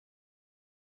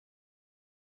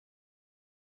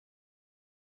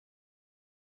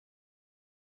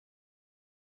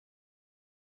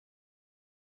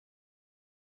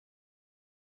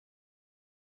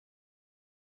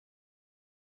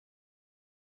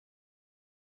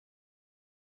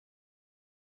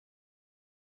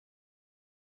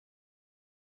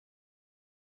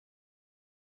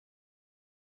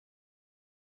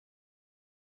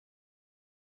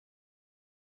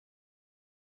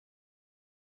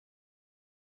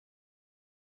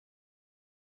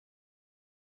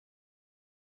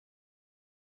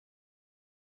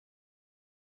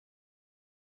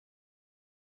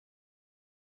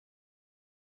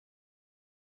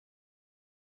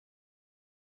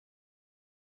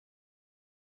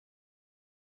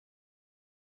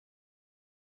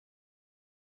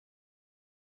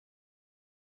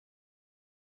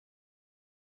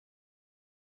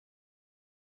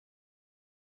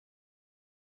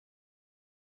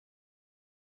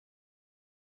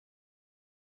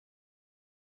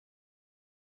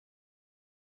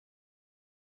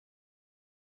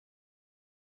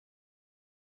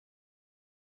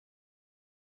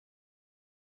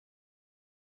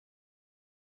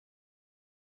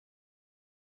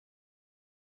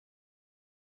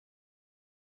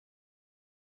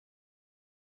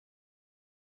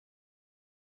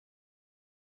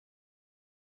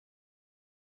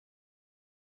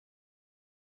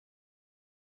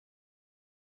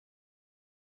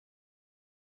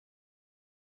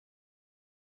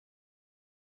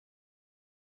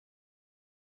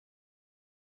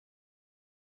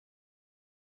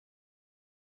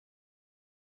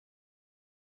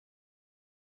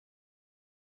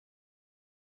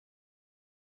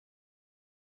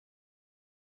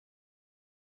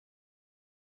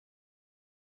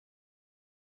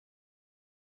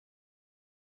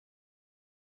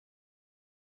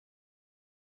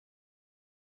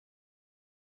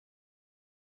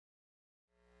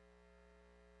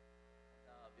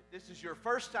this is your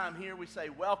first time here, we say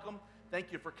welcome.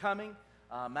 Thank you for coming.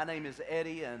 My name is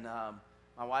Eddie, and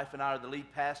my wife and I are the lead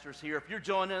pastors here. If you're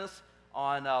joining us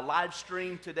on live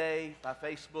stream today by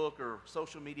Facebook or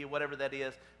social media, whatever that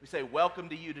is, we say welcome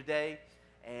to you today.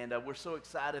 And we're so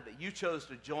excited that you chose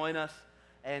to join us.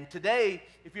 And today,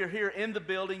 if you're here in the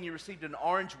building, you received an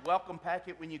orange welcome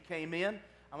packet when you came in.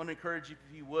 I'm going to encourage you,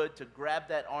 if you would, to grab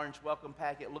that orange welcome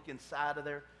packet, look inside of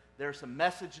there. There are some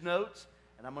message notes,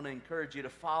 and I'm going to encourage you to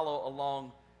follow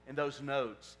along in those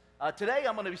notes. Today,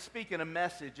 I'm going to be speaking a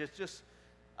message. It's just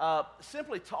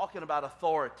simply talking about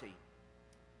authority.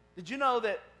 Did you know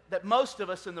that most of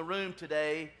us in the room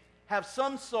today have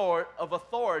some sort of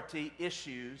authority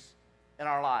issues in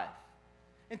our life?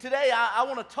 And today, I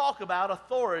want to talk about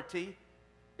authority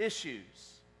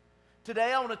issues.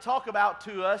 Today, I want to talk about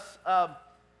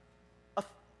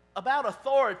about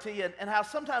authority and how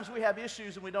sometimes we have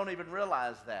issues and we don't even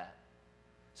realize that.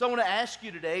 So I want to ask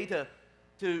you today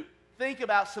to think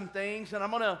about some things, and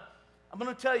I'm going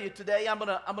to tell you today, I'm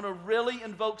going to really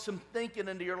invoke some thinking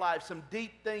into your life, some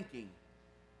deep thinking.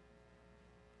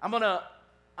 I'm going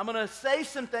to say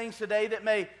some things today that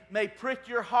may prick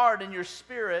your heart and your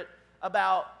spirit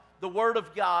about the Word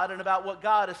of God and about what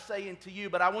God is saying to you,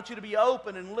 but I want you to be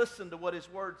open and listen to what His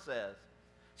Word says.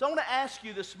 So I want to ask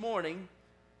you this morning,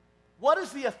 what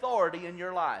is the authority in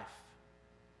your life?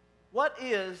 What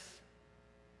is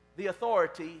the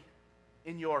authority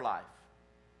in your life?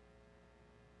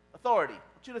 Authority. I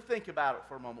want you to think about it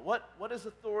for a moment. What does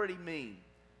authority mean?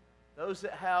 Those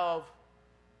that have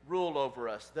rule over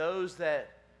us, those that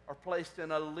are placed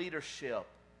in a leadership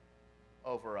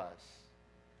over us.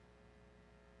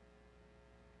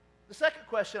 The second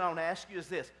question I want to ask you is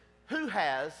this: who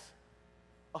has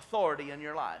authority in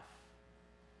your life?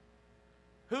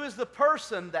 Who is the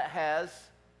person that has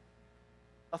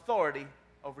authority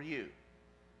over you?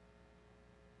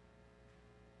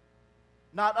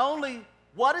 Not only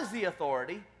what is the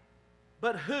authority,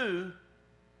 but who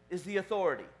is the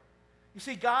authority? You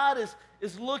see, God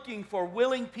is looking for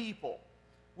willing people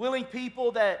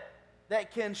that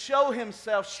can show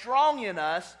Himself strong in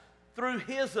us through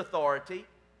His authority.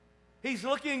 He's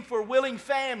looking for willing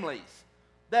families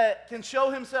that can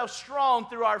show Himself strong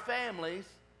through our families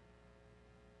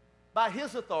by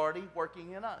His authority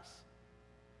working in us.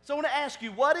 So I want to ask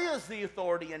you, what is the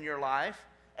authority in your life,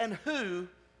 and who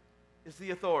is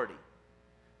the authority?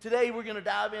 Today we're going to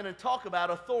dive in and talk about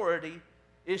authority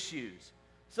issues.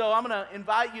 So I'm going to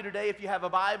invite you today, if you have a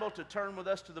Bible, to turn with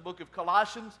us to the book of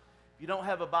Colossians. If you don't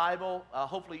have a Bible,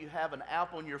 hopefully you have an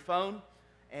app on your phone.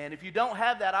 And if you don't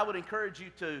have that, I would encourage you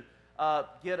to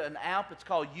get an app. It's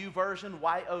called YouVersion,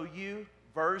 Y-O-U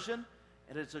version.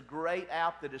 And it's a great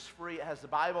app that is free. It has the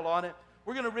Bible on it.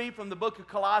 We're going to read from the book of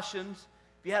Colossians.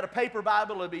 If you had a paper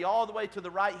Bible, it would be all the way to the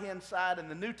right-hand side in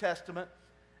the New Testament.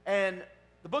 And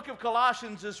the book of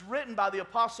Colossians is written by the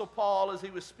Apostle Paul as he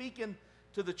was speaking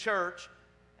to the church.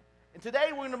 And today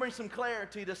we're going to bring some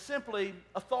clarity to simply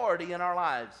authority in our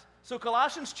lives. So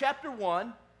Colossians chapter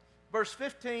 1, verse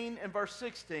 15 and verse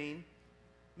 16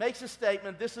 makes a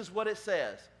statement. This is what it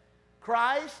says: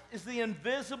 Christ is the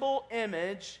invisible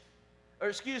image,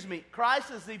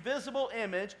 Christ is the visible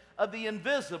image of the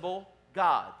invisible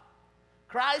God.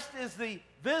 Christ is the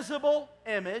visible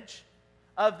image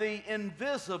of the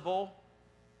invisible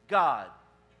God.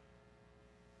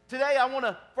 Today I want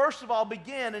to first of all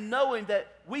begin in knowing that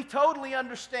we totally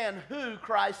understand who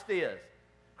Christ is.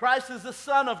 Christ is the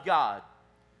Son of God.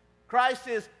 Christ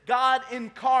is God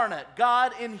incarnate,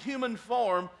 God in human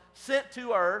form, sent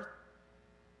to earth,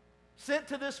 sent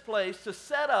to this place to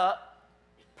set up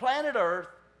planet Earth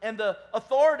and the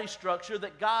authority structure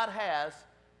that God has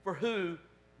for who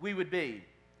we would be.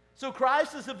 So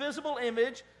Christ is the visible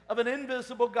image of an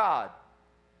invisible God.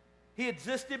 He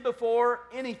existed before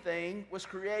anything was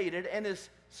created and is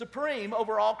supreme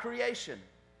over all creation.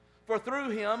 For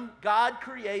through Him, God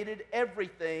created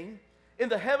everything in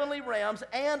the heavenly realms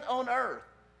and on earth.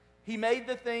 He made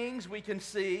the things we can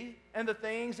see and the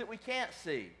things that we can't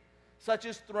see, such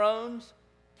as thrones,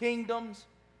 kingdoms,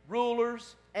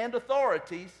 rulers, and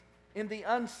authorities in the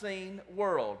unseen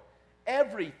world.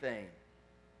 Everything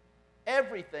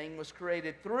was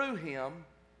created through Him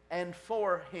and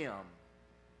for Him.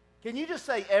 Can you just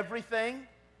say everything?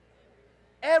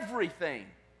 Everything.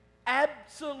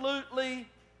 Absolutely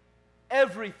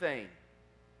everything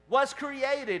was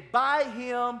created by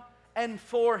Him and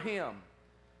for Him.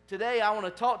 Today I want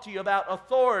to talk to you about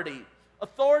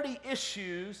authority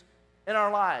issues in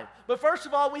our life. But first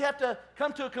of all, we have to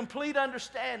come to a complete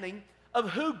understanding of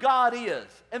who God is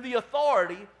and the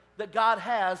authority that God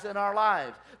has in our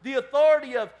lives. The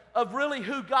authority of really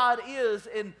who God is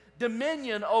in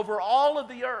dominion over all of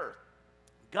the earth.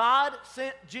 God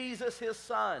sent Jesus, his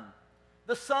Son,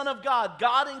 the Son of God,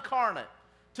 God incarnate,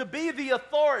 to be the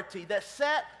authority that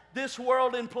set this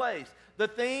world in place. The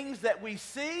things that we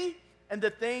see and the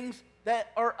things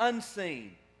that are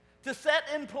unseen. To set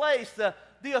in place the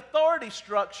authority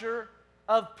structure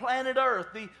of planet Earth,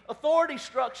 the authority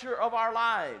structure of our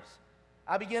lives.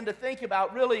 I began to think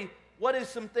about really what is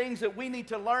some things that we need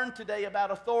to learn today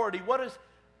about authority. What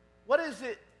is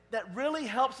it that really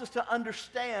helps us to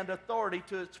understand authority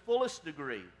to its fullest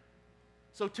degree?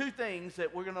 So 2 things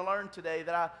that we're going to learn today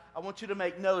that I want you to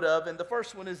make note of, and the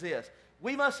first one is this.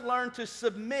 We must learn to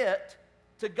submit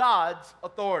to God's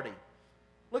authority.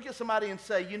 Look at somebody and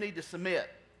say, you need to submit.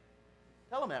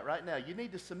 Tell them that right now. You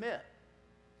need to submit.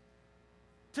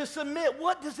 To submit,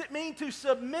 what does it mean to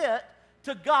submit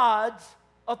to God's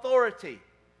authority?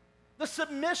 The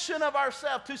submission of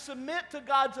ourselves, to submit to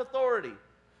God's authority.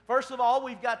 First of all,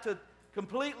 we've got to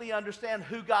completely understand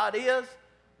who God is,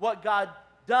 what God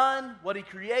done, what he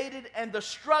created, and the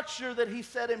structure that he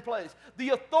set in place.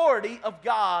 The authority of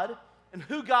God and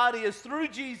who God is through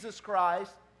Jesus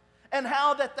Christ, and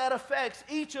how that affects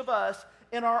each of us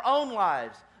in our own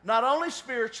lives, not only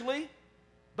spiritually,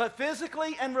 but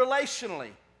physically and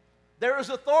relationally. There is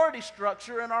authority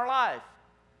structure in our life.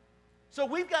 So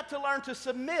we've got to learn to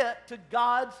submit to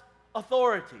God's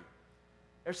authority.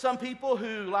 There's some people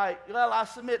who I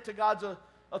submit to God's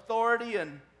authority,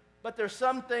 but there's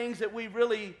some things that we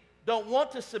really don't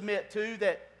want to submit to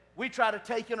that we try to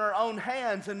take in our own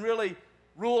hands and really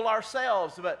rule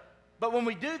ourselves. But when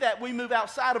we do that, we move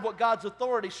outside of what God's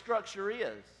authority structure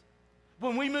is.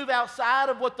 When we move outside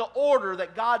of what the order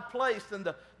that God placed and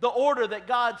the order that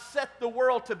God set the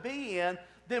world to be in,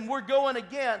 then we're going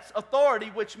against authority,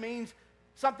 which means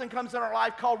something comes in our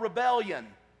life called rebellion,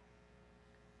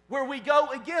 where we go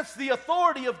against the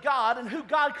authority of God and who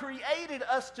God created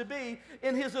us to be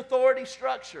in his authority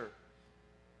structure.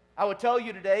 I would tell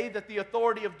you today that the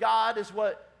authority of God is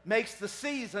what makes the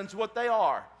seasons what they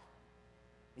are.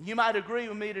 And you might agree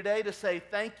with me today to say,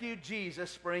 thank you, Jesus,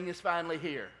 spring is finally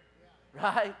here.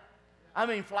 Right? I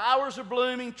mean, flowers are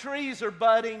blooming, trees are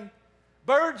budding,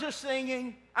 birds are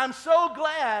singing. I'm so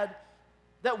glad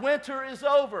that winter is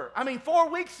over. I mean, 4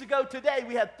 weeks ago today,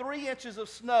 we had 3 inches of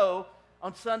snow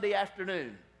on Sunday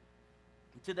afternoon.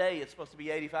 And today, it's supposed to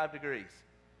be 85 degrees.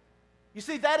 You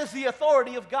see, that is the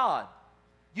authority of God.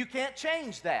 You can't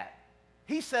change that.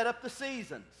 He set up the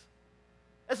seasons.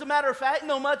 As a matter of fact,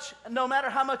 no matter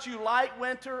how much you like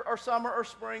winter or summer or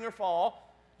spring or fall,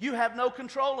 you have no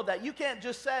control of that. You can't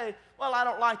just say, well, I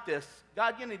don't like this.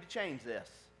 God, you need to change this.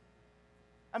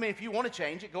 I mean, if you want to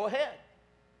change it, go ahead.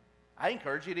 I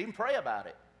encourage you to even pray about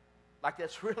it. Like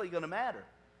that's really going to matter.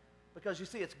 Because you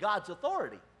see, it's God's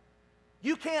authority.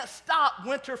 You can't stop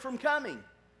winter from coming.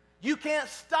 You can't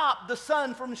stop the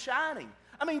sun from shining.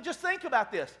 I mean, just think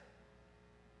about this.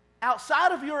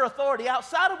 Outside of your authority,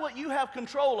 outside of what you have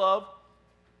control of,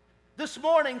 this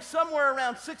morning, somewhere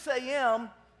around 6 a.m.,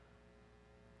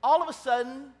 all of a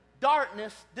sudden,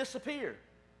 darkness disappeared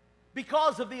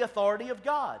because of the authority of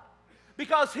God.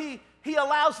 Because he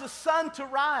allows the sun to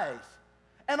rise.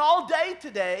 And all day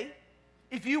today,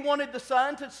 if you wanted the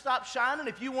sun to stop shining,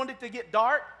 if you wanted to get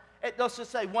dark, let's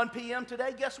just say 1 p.m.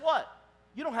 today, guess what?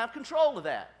 You don't have control of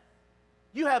that.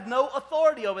 You have no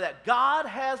authority over that. God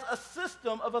has a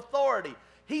system of authority.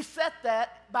 He set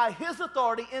that by his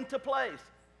authority into place.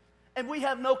 And we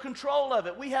have no control of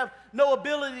it. We have no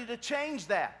ability to change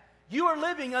that. You are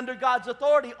living under God's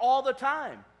authority all the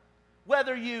time.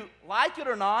 Whether you like it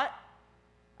or not,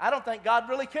 I don't think God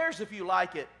really cares if you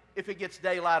like it, if it gets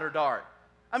daylight or dark.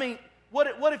 I mean,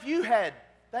 what if you had,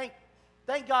 thank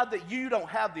God that you don't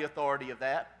have the authority of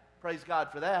that. Praise God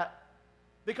for that.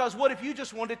 Because what if you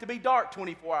just wanted it to be dark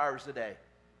 24 hours a day?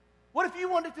 What if you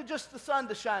wanted the sun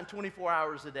to shine 24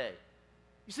 hours a day?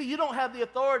 You see, you don't have the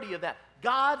authority of that.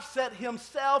 God set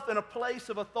himself in a place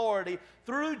of authority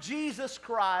through Jesus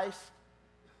Christ,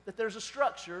 that there's a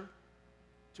structure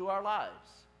to our lives.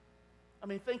 I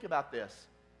mean, think about this.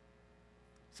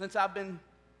 Since I've been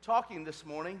talking this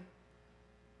morning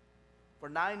for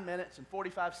 9 minutes and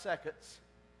 45 seconds,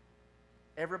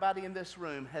 everybody in this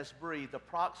room has breathed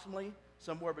approximately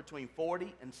somewhere between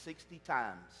 40 and 60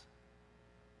 times.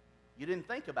 You didn't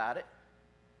think about it.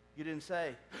 You didn't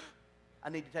say, I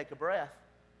need to take a breath.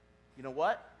 You know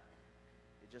what?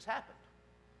 It just happened.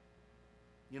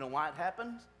 You know why it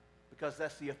happens? Because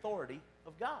that's the authority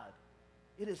of God.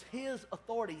 It is his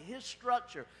authority, his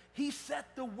structure. He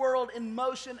set the world in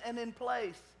motion and in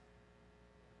place.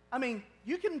 I mean,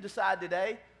 you can decide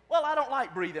today, well, I don't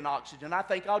like breathing oxygen. I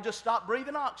think I'll just stop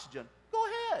breathing oxygen. Go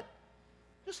ahead.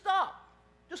 Just stop.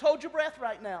 Just hold your breath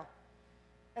right now.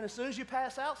 And as soon as you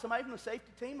pass out, somebody from the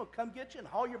safety team will come get you and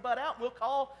haul your butt out, and we'll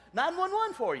call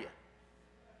 911 for you.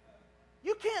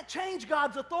 You can't change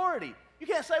God's authority. You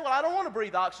can't say, well, I don't want to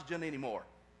breathe oxygen anymore.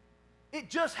 It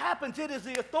just happens. It is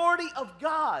the authority of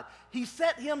God. He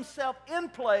set himself in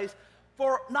place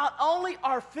for not only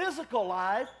our physical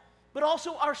life, but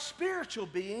also our spiritual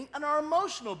being and our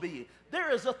emotional being.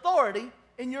 There is authority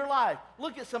in your life.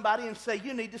 Look at somebody and say,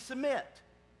 you need to submit.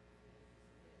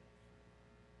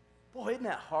 Boy, isn't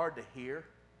that hard to hear?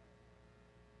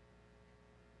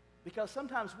 Because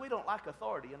sometimes we don't like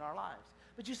authority in our lives.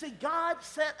 But you see, God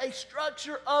set a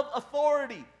structure of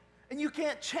authority. And you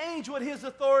can't change what his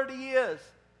authority is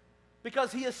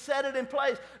because he has set it in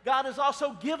place. God has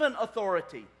also given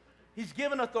authority. He's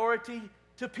given authority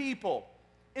to people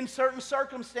in certain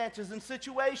circumstances and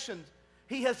situations.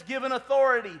 He has given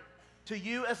authority to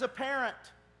you as a parent.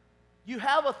 You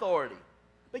have authority.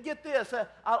 But get this,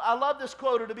 I love this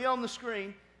quote, to be on the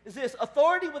screen, is this: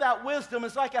 authority without wisdom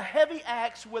is like a heavy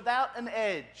axe without an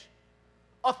edge.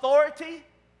 Authority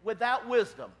without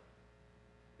wisdom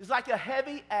is like a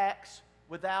heavy axe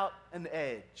without an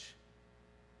edge.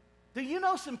 Do you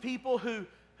know some people who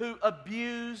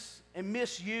abuse and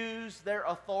misuse their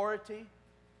authority?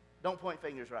 Don't point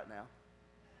fingers right now,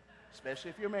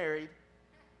 especially if you're married.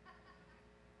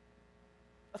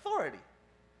 Authority.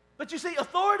 But you see,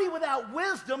 authority without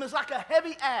wisdom is like a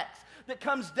heavy axe that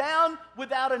comes down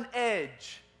without an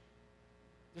edge.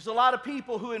 There's a lot of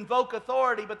people who invoke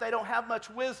authority, but they don't have much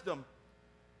wisdom.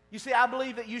 You see, I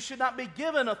believe that you should not be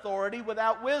given authority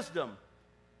without wisdom.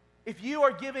 If you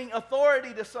are giving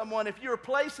authority to someone, if you're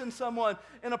placing someone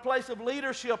in a place of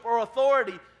leadership or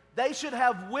authority, they should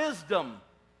have wisdom.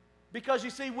 Because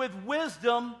you see, with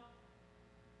wisdom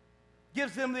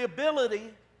gives them the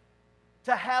ability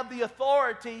to have the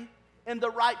authority in the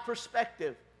right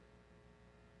perspective.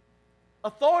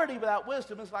 Authority without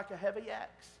wisdom is like a heavy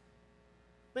axe.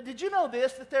 But did you know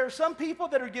this, that there are some people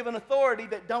that are given authority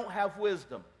that don't have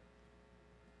wisdom?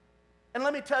 And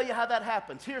let me tell you how that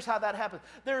happens. Here's how that happens.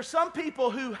 There are some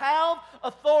people who have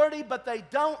authority, but they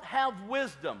don't have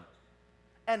wisdom.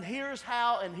 And here's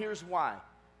how and here's why.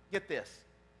 Get this.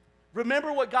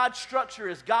 Remember what God's structure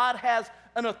is. God has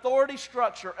an authority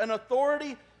structure, an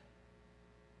authority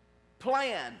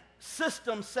plan,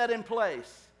 system set in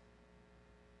place.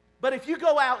 But if you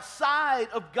go outside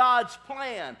of God's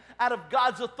plan, out of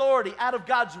God's authority, out of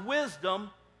God's wisdom,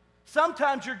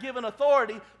 sometimes you're given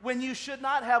authority when you should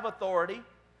not have authority.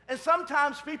 And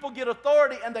sometimes people get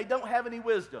authority and they don't have any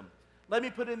wisdom. Let me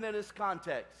put it in this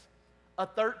context. A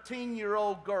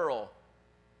 13-year-old girl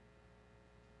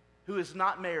who is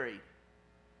not married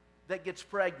that gets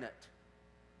pregnant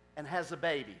and has a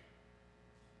baby.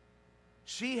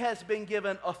 She has been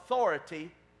given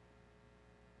authority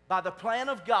by the plan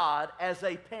of God as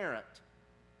a parent.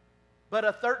 But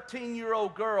a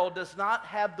 13-year-old girl does not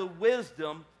have the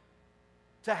wisdom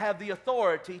to have the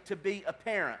authority to be a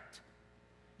parent.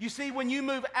 You see, when you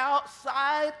move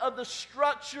outside of the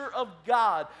structure of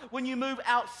God, when you move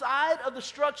outside of the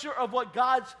structure of what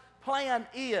God's plan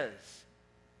is,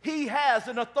 He has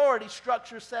an authority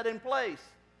structure set in place.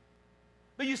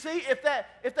 But you see, if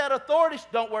that authority,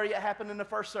 don't worry, it happened in the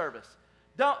first service.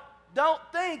 Don't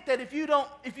think that if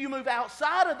you move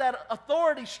outside of that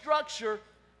authority structure,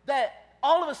 that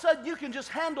all of a sudden you can just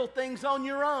handle things on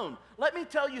your own. Let me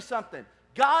tell you something.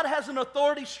 God has an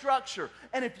authority structure,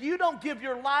 and if you don't give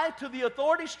your life to the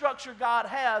authority structure God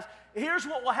has, here's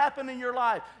what will happen in your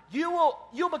life.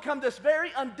 You'll become this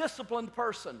very undisciplined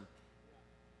person.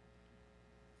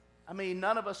 I mean,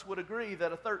 none of us would agree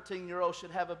that a 13-year-old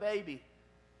should have a baby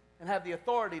and have the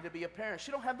authority to be a parent.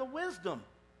 She don't have the wisdom.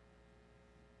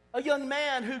 A young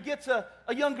man who gets a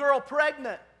young girl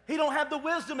pregnant, he don't have the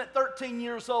wisdom at 13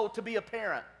 years old to be a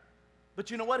parent. But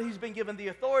you know what? He's been given the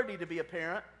authority to be a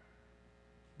parent.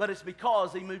 But it's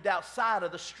because he moved outside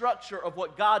of the structure of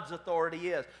what God's authority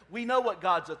is. We know what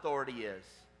God's authority is.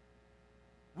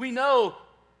 We know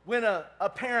when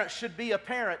a parent should be a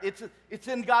parent. It's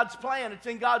in God's plan. It's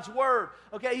in God's word.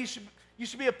 Okay, you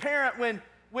should be a parent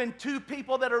when two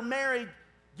people that are married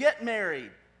get married.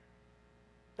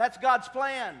 That's God's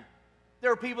plan.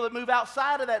 There are people that move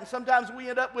outside of that, and sometimes we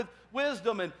end up with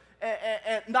wisdom and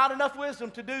not enough wisdom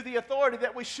to do the authority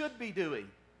that we should be doing.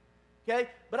 Okay?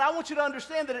 But I want you to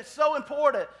understand that it's so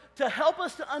important to help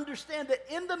us to understand that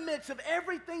in the midst of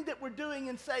everything that we're doing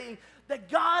and saying, that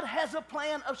God has a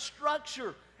plan of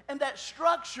structure. And that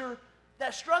structure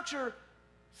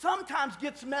sometimes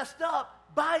gets messed up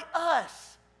by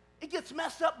us. It gets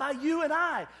messed up by you and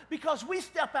I because we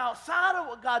step outside of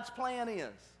what God's plan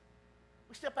is.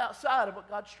 We step outside of what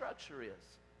God's structure is.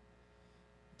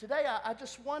 today I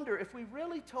just wonder if we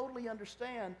really totally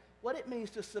understand what it means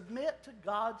to submit to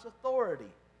God's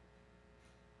authority.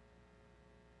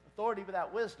 Authority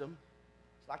without wisdom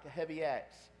is like a heavy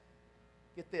axe.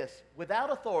 Get this,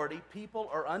 without authority, people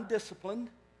are undisciplined,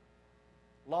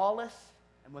 lawless,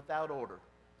 and without order.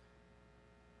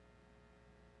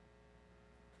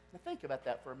 Now think about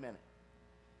that for a minute.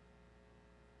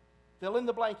 Fill in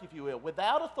the blank, if you will.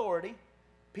 Without authority,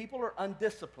 people are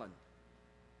undisciplined.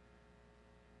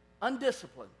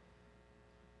 Undisciplined.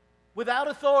 Without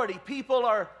authority, people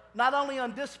are not only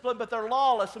undisciplined, but they're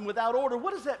lawless and without order.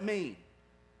 What does that mean?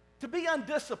 To be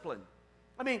undisciplined.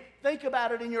 I mean, think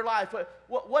about it in your life.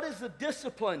 What is the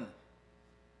discipline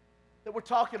that we're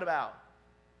talking about?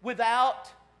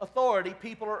 Without authority,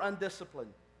 people are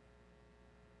undisciplined.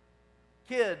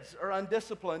 Kids are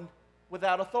undisciplined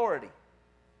without authority.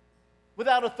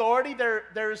 Without authority,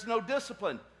 there is no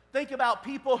discipline. Think about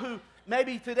people who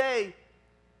maybe today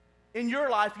in your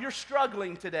life, you're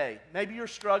struggling today. Maybe you're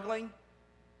struggling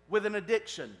with an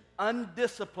addiction.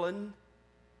 Undisciplined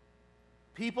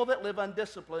people that live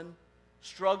undisciplined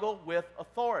struggle with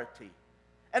authority.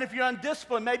 And if you're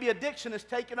undisciplined, maybe addiction has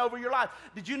taken over your life.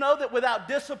 Did you know that without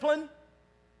discipline,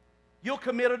 you'll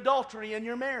commit adultery in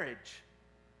your marriage?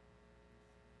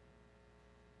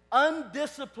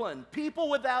 Undisciplined people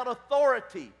without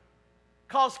authority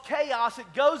cause chaos.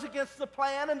 It goes against the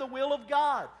plan and the will of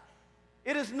God.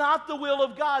 It is not the will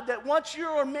of God that once you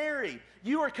are married,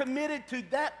 you are committed to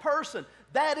that person.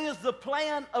 That is the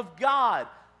plan of God.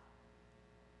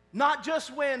 Not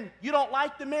just when you don't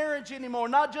like the marriage anymore,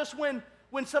 not just when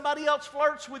somebody else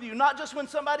flirts with you, not just when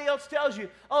somebody else tells you,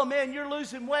 oh man, you're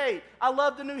losing weight, I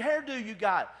love the new hairdo you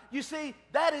got. You see,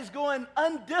 that is going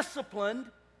undisciplined,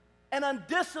 and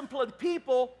undisciplined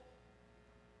people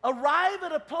arrive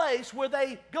at a place where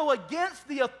they go against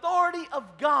the authority of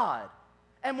God.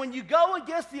 And when you go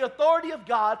against the authority of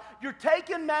God, you're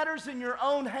taking matters in your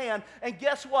own hand. And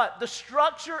guess what? The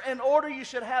structure and order you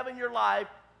should have in your life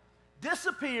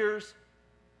disappears,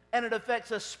 and it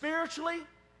affects us spiritually,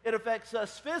 it affects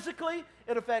us physically,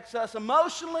 it affects us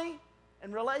emotionally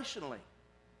and relationally.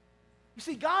 You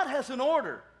see, God has an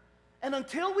order. And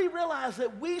until we realize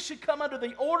that we should come under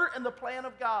the order and the plan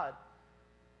of God,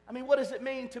 I mean, what does it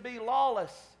mean to be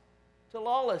lawless? To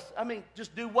lawless, I mean,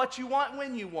 just do what you want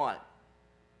when you want.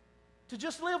 To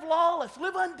just live lawless,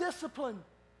 live undisciplined.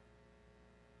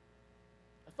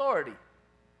 Authority.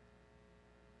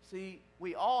 See,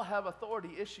 we all have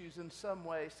authority issues in some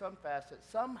way, some facet.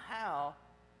 Somehow,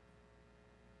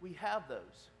 we have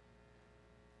those.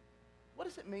 What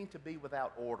does it mean to be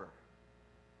without order?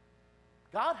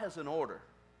 God has an order.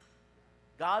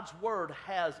 God's word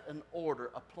has an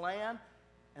order, a plan,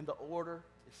 and the order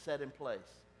is set in place.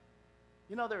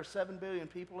 You know there are 7 billion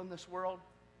people in this world?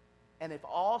 And if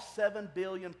all 7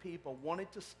 billion people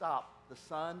wanted to stop the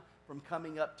sun from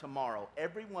coming up tomorrow,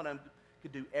 every one of them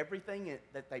could do everything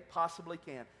that they possibly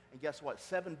can. And guess what?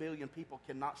 7 billion people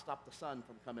cannot stop the sun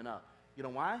from coming up. You know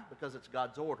why? Because it's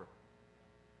God's order.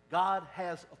 God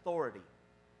has authority.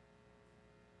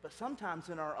 But sometimes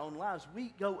in our own lives,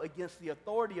 we go against the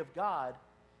authority of God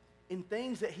in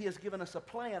things that He has given us a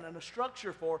plan and a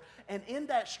structure for. And in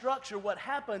that structure, what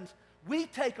happens, we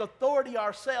take authority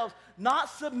ourselves, not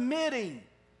submitting.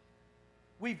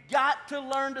 We've got to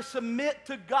learn to submit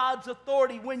to God's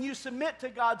authority. When you submit to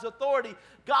God's authority,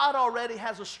 God already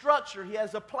has a structure. He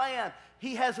has a plan.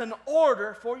 He has an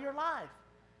order for your life.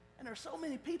 And there's so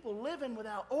many people living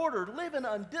without order, living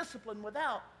undisciplined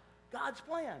without God's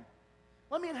plan.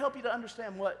 Let me help you to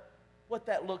understand what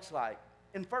that looks like.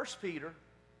 In 1 Peter,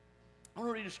 I want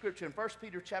to read a scripture in 1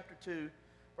 Peter chapter 2,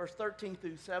 verse 13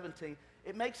 through 17.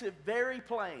 It makes it very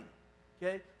plain.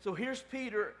 Okay? So here's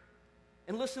Peter,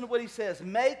 and listen to what he says.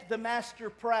 Make the master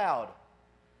proud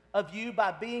of you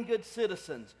by being good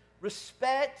citizens.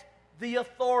 Respect the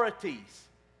authorities.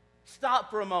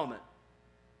 Stop for a moment.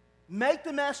 Make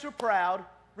the master proud.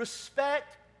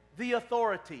 Respect the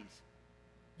authorities.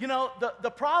 You know, the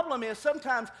problem is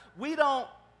sometimes we don't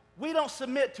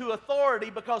submit to authority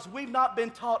because we've not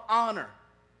been taught honor.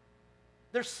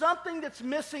 There's something that's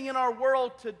missing in our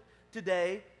world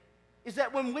today, is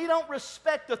that when we don't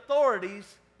respect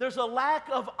authorities, there's a lack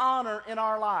of honor in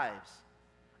our lives.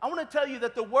 I want to tell you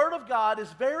that the Word of God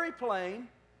is very plain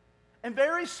and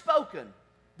very spoken,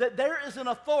 that there is an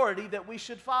authority that we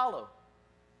should follow.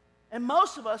 And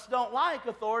most of us don't like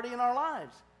authority in our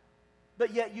lives.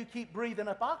 But yet you keep breathing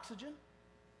up oxygen.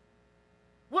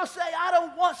 We'll say, I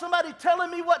don't want somebody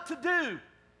telling me what to do.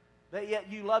 But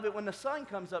yet you love it when the sun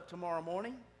comes up tomorrow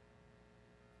morning.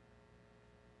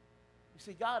 You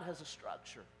see, God has a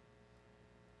structure.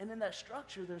 And in that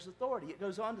structure, there's authority. It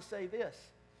goes on to say this.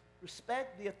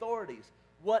 Respect the authorities,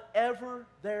 whatever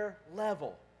their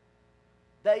level.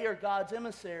 They are God's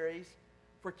emissaries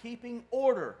for keeping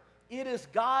order. It is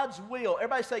God's will.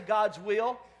 Everybody say God's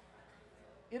will.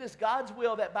 It is God's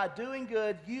will that by doing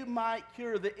good, you might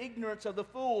cure the ignorance of the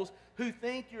fools who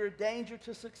think you're a danger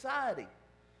to society.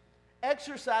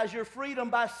 Exercise your freedom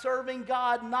by serving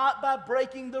God, not by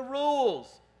breaking the rules.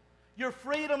 Your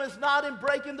freedom is not in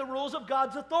breaking the rules of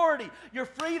God's authority. Your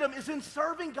freedom is in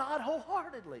serving God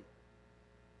wholeheartedly.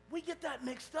 We get that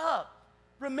mixed up.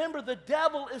 Remember, the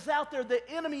devil is out there. The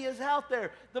enemy is out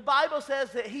there. The Bible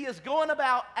says that he is going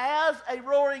about as a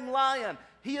roaring lion.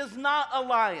 He is not a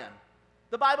lion.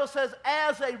 The Bible says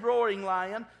as a roaring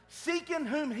lion, seeking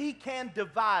whom he can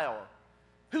devour.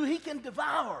 Who he can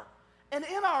devour. And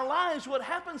in our lives, what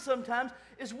happens sometimes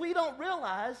is we don't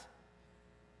realize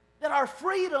that our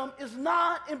freedom is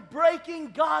not in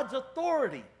breaking God's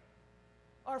authority.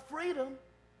 Our freedom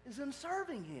is in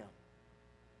serving him.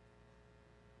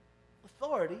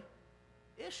 Authority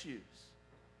issues.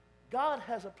 God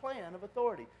has a plan of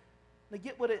authority. Now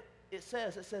get what it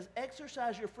says. It says,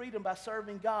 exercise your freedom by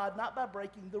serving God, not by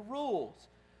breaking the rules.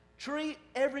 Treat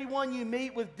everyone you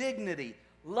meet with dignity.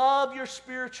 Love your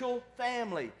spiritual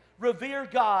family. Revere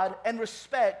God and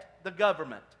respect the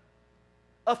government.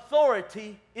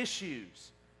 Authority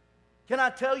issues. Can I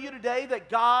tell you today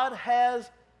that God has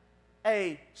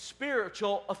a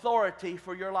spiritual authority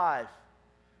for your life?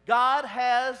 God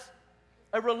has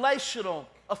a relational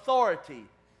authority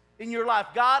in your life.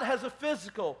 God has a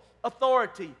physical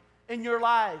authority in your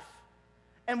life.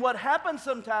 And what happens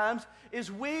sometimes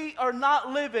is we are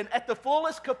not living at the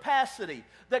fullest capacity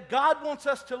that God wants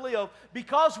us to live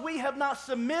because we have not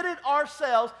submitted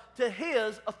ourselves to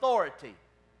his authority.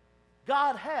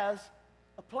 God has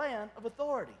a plan of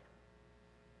authority.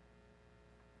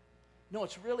 No,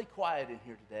 it's really quiet in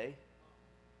here today.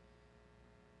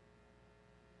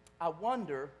 I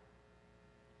wonder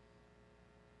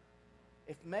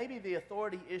if maybe the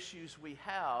authority issues we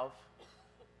have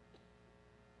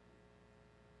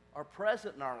are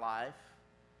present in our life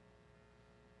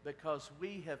because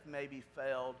we have maybe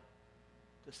failed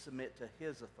to submit to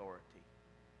his authority.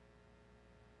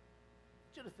 I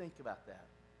want you to think about that.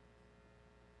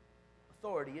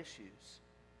 Authority issues.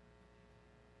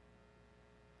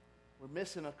 We're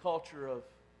missing a culture of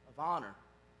honor.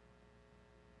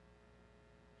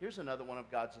 Here's another one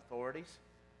of God's authorities.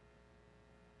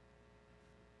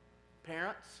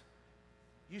 Parents,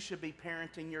 you should be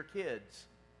parenting your kids,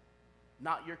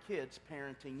 not your kids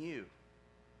parenting you.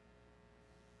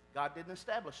 God didn't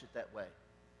establish it that way.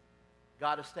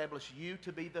 God established you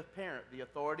to be the parent, the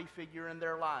authority figure in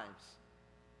their lives.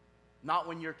 Not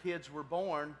when your kids were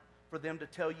born for them to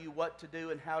tell you what to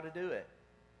do and how to do it.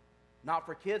 Not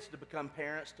for kids to become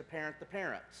parents to parent the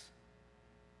parents.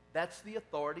 That's the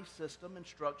authority system and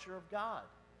structure of God.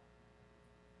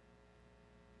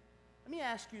 Let me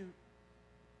ask you,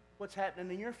 what's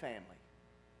happening in your family?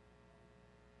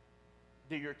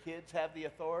 Do your kids have the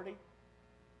authority?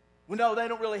 Well, no, they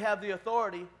don't really have the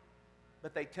authority,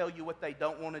 but they tell you what they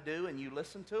don't want to do and you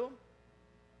listen to them,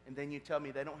 and then you tell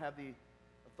me they don't have the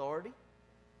authority?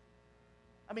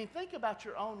 I mean, think about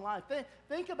your own life.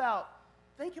 Think about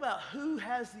who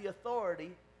has the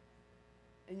authority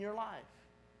in your life.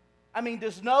 I mean,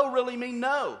 does no really mean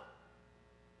no?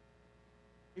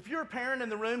 If you're a parent in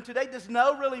the room today, does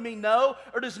no really mean no?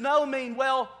 Or does no mean,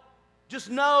 well, just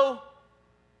no,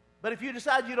 but if you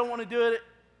decide you don't want to do it,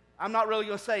 I'm not really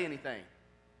going to say anything?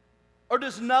 Or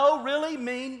does no really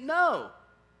mean no?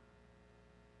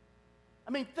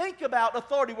 I mean, think about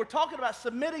authority. We're talking about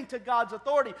submitting to God's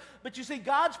authority, but you see,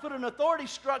 God's put an authority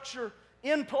structure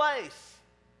in place.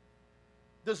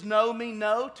 Does no mean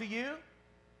no to you?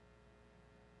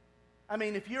 I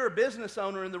mean, if you're a business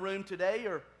owner in the room today,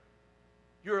 or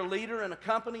you're a leader in a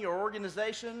company or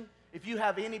organization, if you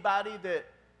have anybody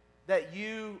that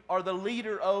you are the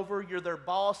leader over, you're their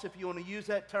boss, if you want to use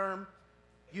that term,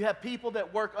 you have people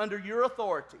that work under your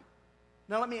authority.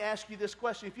 Now let me ask you this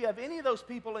question. If you have any of those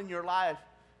people in your life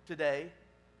today,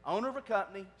 owner of a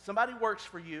company, somebody works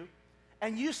for you,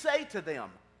 and you say to them,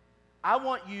 I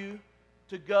want you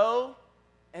to go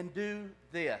and do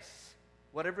this,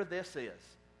 whatever this is.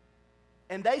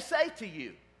 And they say to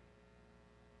you,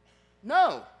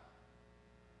 no,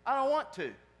 I don't want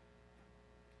to.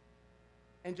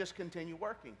 And just continue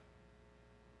working.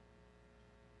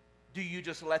 Do you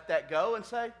just let that go and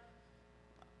say,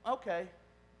 okay,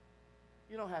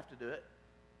 you don't have to do it?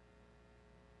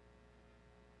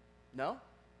 No,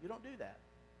 you don't do that.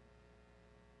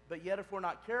 But yet if we're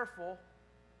not careful,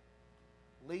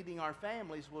 leading our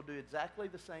families will do exactly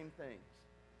the same things.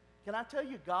 Can I tell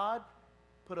you, God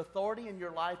put authority in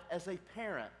your life as a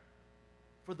parent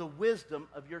for the wisdom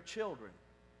of your children.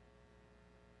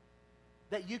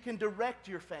 That you can direct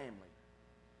your family.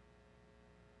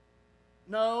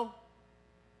 No.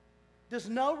 Does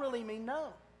no really mean no?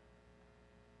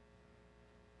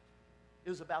 It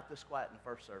was about this quiet in the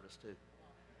first service too.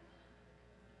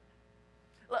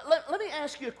 Let me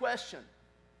ask you a question.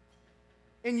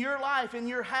 In your life, in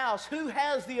your house, who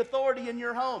has the authority in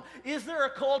your home? Is there a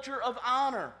culture of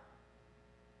honor?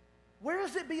 Where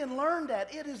is it being learned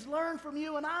at? It is learned from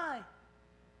you and I.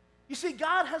 You see,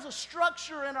 God has a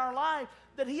structure in our life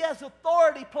that He has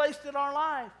authority placed in our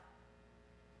life.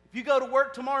 If you go to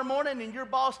work tomorrow morning and your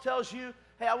boss tells you,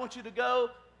 hey, I want you to go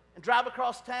and drive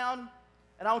across town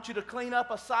and I want you to clean up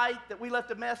a site that we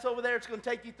left a mess over there. It's going to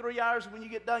take you 3 hours. When you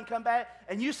get done, come back.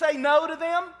 And you say no to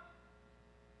them,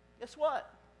 guess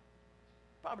what?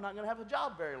 Probably not going to have a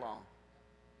job very long.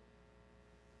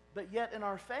 But yet in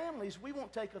our families, we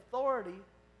won't take authority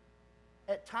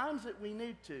at times that we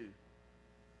need to.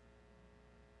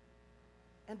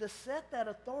 And to set that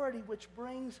authority which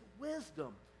brings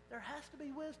wisdom. There has to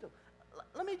be wisdom.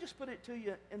 Let me just put it to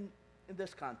you in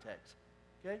this context.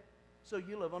 Okay? So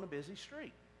you live on a busy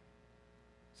street.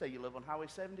 Say you live on Highway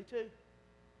 72.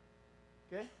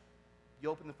 Okay? You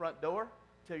open the front door,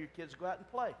 tell your kids to go out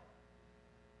and play.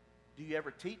 Do you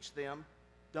ever teach them,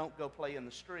 don't go play in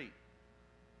the street?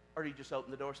 Or do you just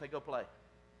open the door and say, go play?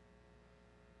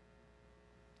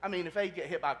 I mean, if they get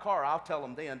hit by a car, I'll tell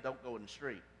them then, don't go in the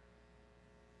street.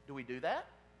 Do we do that?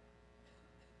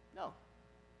 No,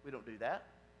 we don't do that.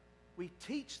 We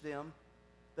teach them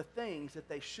the things that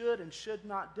they should and should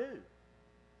not do.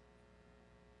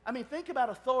 I mean, think about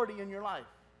authority in your life.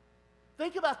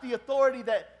 Think about the authority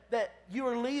that you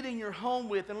are leading your home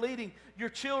with and leading your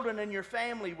children and your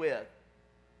family with.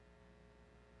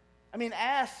 I mean,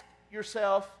 ask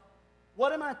yourself,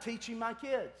 what am I teaching my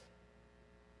kids?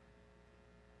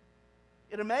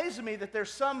 It amazes me that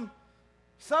there's some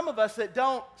of us that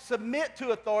don't submit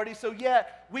to authority, so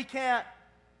yet we can't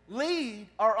lead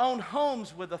our own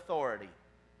homes with authority.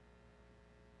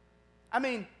 I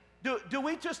mean, do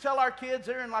we just tell our kids,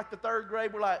 they're in like the 3rd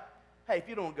grade, we're like, hey, if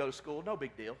you don't go to school, no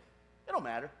big deal. It don't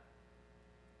matter.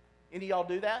 Any of y'all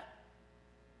do that?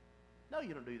 No,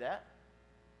 you don't do that.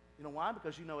 You know why?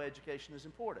 Because you know education is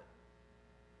important.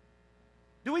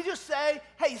 Do we just say,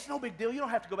 hey, it's no big deal. You don't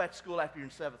have to go back to school after you're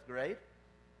in 7th grade.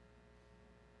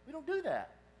 We don't do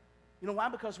that. You know why?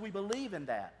 Because we believe in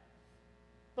that.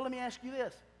 But let me ask you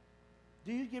this.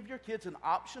 Do you give your kids an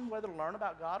option whether to learn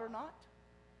about God or not?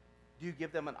 Do you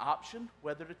give them an option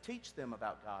whether to teach them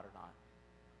about God or not?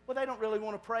 Well, they don't really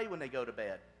want to pray when they go to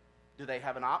bed. Do they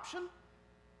have an option?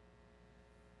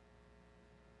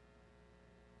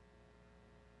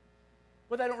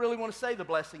 Well, they don't really want to say the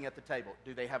blessing at the table.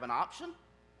 Do they have an option?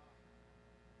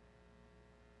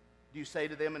 Do you say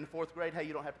to them in the 4th grade, hey,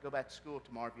 you don't have to go back to school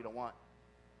tomorrow if you don't want?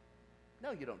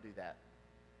 No, you don't do that.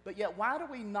 But yet, why do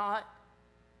we not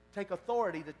take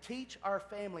authority to teach our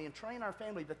family and train our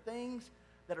family the things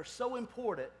that are so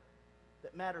important,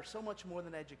 that matter so much more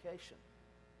than education?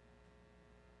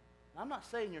 Now, I'm not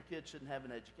saying your kids shouldn't have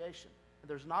an education.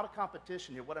 There's not a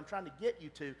competition here. What I'm trying to get you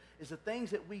to is the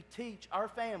things that we teach our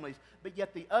families, but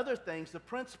yet the other things, the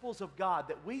principles of God,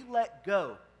 that we let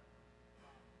go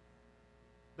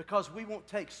because we won't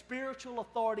take spiritual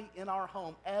authority in our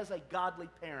home as a godly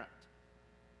parent.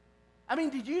 I mean,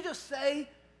 did you just say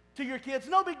to your kids,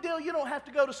 no big deal, you don't have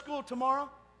to go to school tomorrow?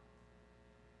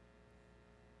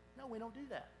 No, we don't do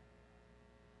that.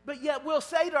 But yet we'll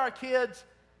say to our kids,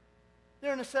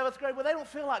 they're in the 7th grade, well, they don't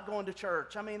feel like going to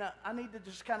church. I mean, I need to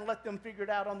just kind of let them figure it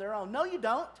out on their own. No, you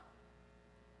don't.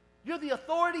 You're the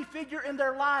authority figure in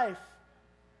their life.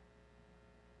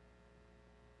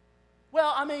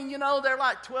 Well, I mean, you know, they're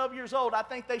like 12 years old. I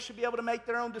think they should be able to make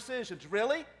their own decisions.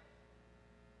 Really?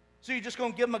 So you're just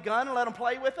going to give them a gun and let them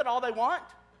play with it all they want?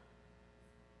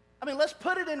 I mean, let's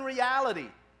put it in reality.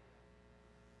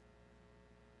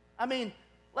 I mean,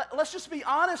 let's just be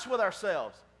honest with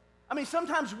ourselves. I mean,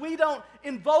 sometimes we don't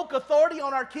invoke authority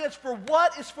on our kids for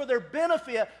what is for their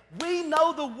benefit. We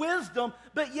know the wisdom,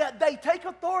 but yet they take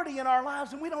authority in our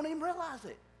lives and we don't even realize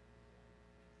it.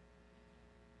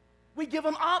 We give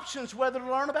them options whether to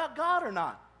learn about God or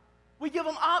not. We give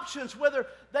them options whether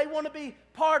they want to be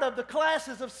part of the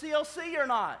classes of CLC or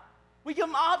not. We give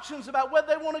them options about whether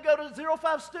they want to go to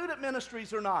 05 student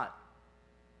ministries or not.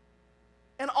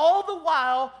 And all the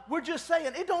while, we're just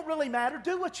saying, it don't really matter.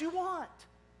 Do what you want.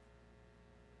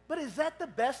 But is that the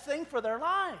best thing for their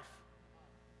life?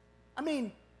 I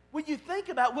mean, when you think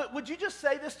about, would you just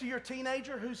say this to your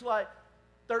teenager who's like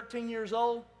 13 years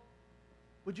old?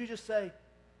 Would you just say,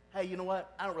 hey, you know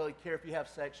what? I don't really care if you have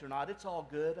sex or not. It's all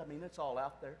good. I mean, it's all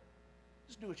out there.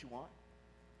 Just do what you want.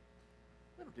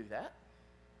 We don't do that.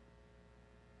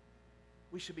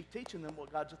 We should be teaching them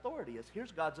what God's authority is.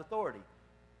 Here's God's authority.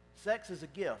 Sex is a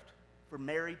gift for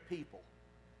married people.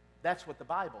 That's what the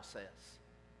Bible says.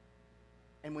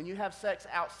 And when you have sex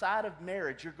outside of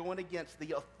marriage, you're going against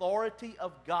the authority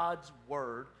of God's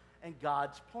word and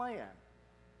God's plan.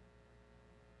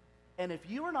 And if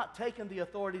you are not taking the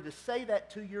authority to say that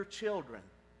to your children,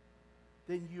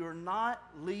 then you're not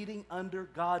leading under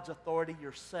God's authority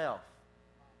yourself.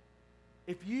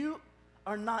 If you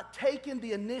are not taking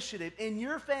the initiative in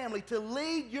your family to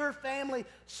lead your family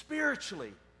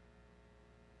spiritually,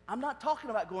 I'm not talking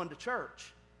about going to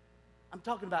church. I'm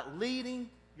talking about leading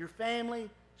your family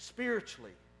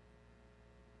spiritually.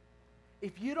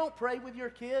 If you don't pray with your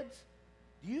kids,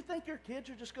 do you think your kids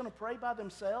are just going to pray by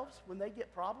themselves when they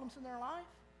get problems in their life?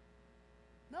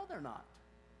 No, they're not.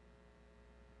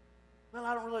 Well,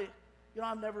 I don't really,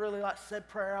 I've never really said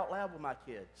prayer out loud with my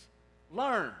kids.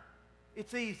 Learn.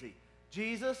 It's easy.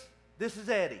 Jesus, this is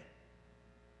Eddie.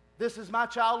 This is my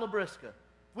child, LaBrisca.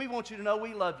 We want you to know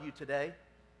we love you today.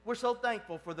 We're so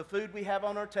thankful for the food we have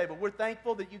on our table. We're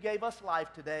thankful that you gave us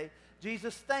life today.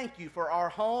 Jesus, thank you for our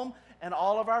home and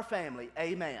all of our family.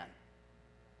 Amen.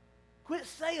 Quit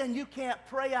saying you can't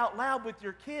pray out loud with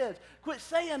your kids. Quit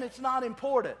saying it's not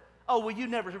important. Oh, well, you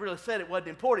never really said it wasn't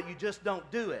important. You just don't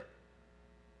do it.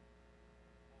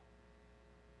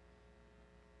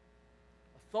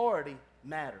 Authority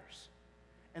matters.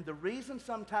 And the reason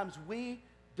sometimes we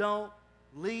don't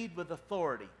lead with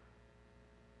authority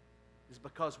is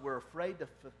because we're afraid to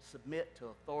submit to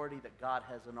authority that God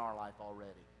has in our life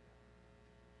already.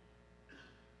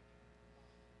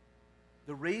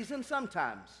 The reason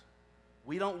sometimes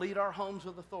we don't lead our homes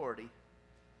with authority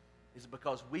is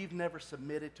because we've never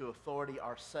submitted to authority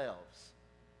ourselves.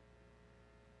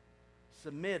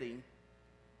 Submitting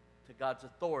to God's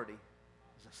authority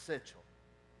is essential.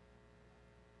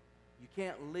 You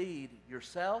can't lead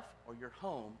yourself or your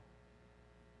home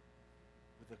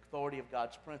with the authority of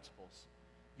God's principles.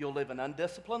 You'll live an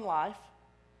undisciplined life,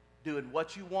 doing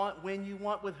what you want, when you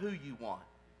want, with who you want.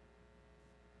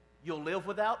 You'll live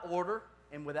without order,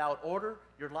 and without order,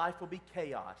 your life will be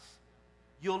chaos.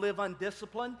 You'll live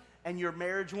undisciplined, and your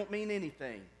marriage won't mean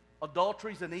anything.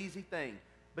 Adultery's an easy thing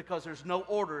because there's no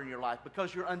order in your life,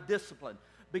 because you're undisciplined,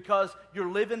 because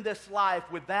you're living this life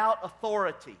without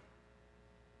authority.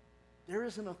 There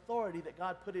is an authority that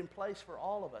God put in place for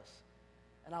all of us.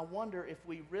 And I wonder if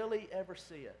we really ever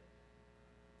see it.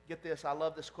 Get this, I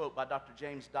love this quote by Dr.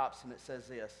 James Dobson. It says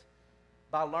this: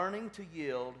 by learning to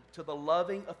yield to the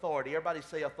loving authority, everybody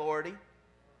say authority.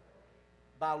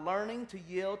 By learning to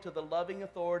yield to the loving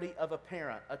authority of a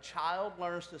parent, a child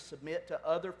learns to submit to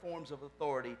other forms of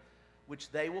authority which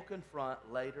they will confront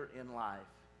later in life.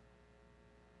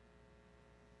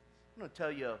 I'm going to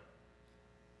tell you a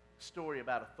story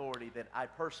about authority that I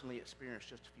personally experienced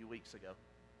just a few weeks ago.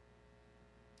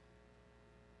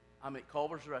 I'm at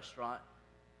Culver's Restaurant,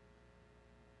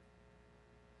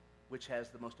 which has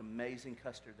the most amazing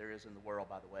custard there is in the world,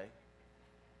 by the way,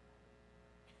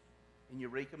 in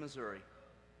Eureka, Missouri.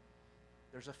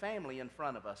 There's a family in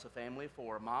front of us, a family of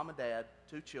four, a mom and dad,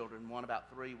 two children, one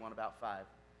about 3, one about 5.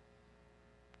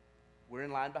 We're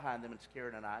in line behind them, it's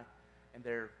Karen and I, and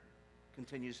there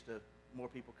continues to, more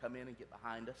people come in and get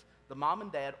behind us. The mom and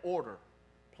dad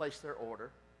place their order,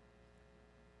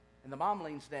 and the mom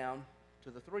leans down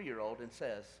to the 3-year-old and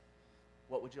says,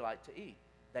 what would you like to eat?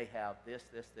 They have this,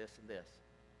 this, this, and this.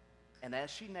 And as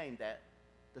she named that,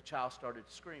 the child started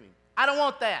screaming, I don't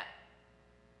want that.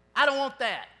 I don't want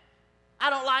that. I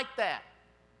don't like that.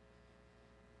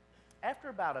 After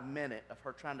about a minute of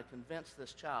her trying to convince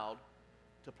this child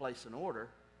to place an order,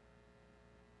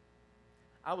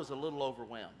 I was a little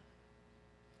overwhelmed,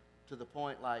 to the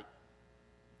point like,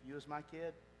 if you was my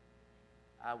kid,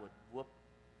 I would whoop,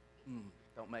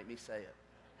 don't make me say it.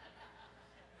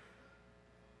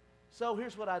 So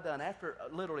here's what I done. After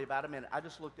literally about a minute, I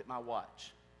just looked at my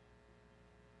watch.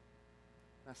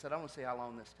 And I said, I want to see how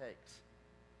long this takes.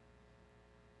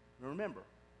 And remember,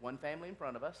 one family in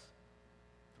front of us,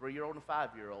 3-year-old and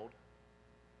 5-year-old,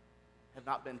 have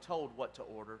not been told what to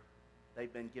order.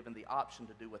 They've been given the option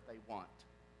to do what they want.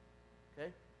 Okay?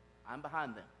 I'm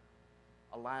behind them.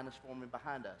 A line is forming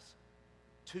behind us.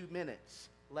 2 minutes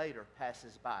later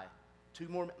passes by. 2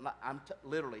 more,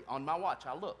 literally on my watch,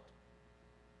 I looked.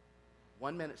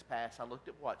 1 minute's passed, I looked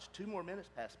at watch. 2 more minutes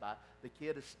passed by. The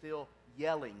kid is still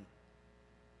yelling.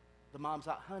 The mom's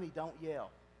like, honey, don't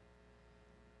yell.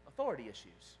 Authority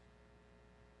issues.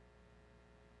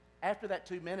 After that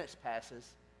 2 minutes passes,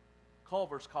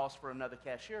 Culver's calls for another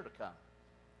cashier to come.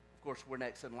 Of course, we're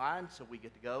next in line, so we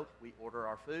get to go. We order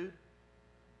our food.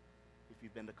 If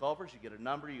you've been to Culver's, you get a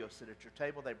number, you go sit at your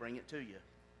table, they bring it to you.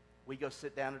 We go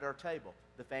sit down at our table.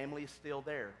 The family is still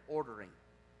there, ordering,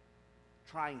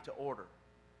 trying to order.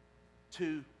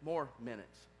 2 more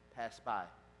minutes pass by.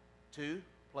 2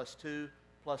 plus 2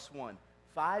 plus 1.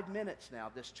 5 minutes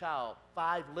now, this child,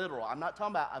 5 literal. I'm not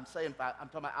talking about, I'm saying 5, I'm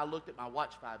talking about, I looked at my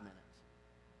watch 5 minutes.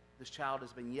 This child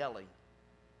has been yelling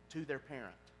to their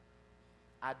parent,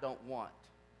 I don't want,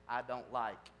 I don't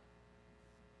like.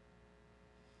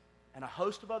 And a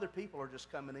host of other people are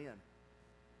just coming in.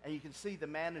 And you can see the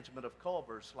management of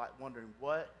Culver's like wondering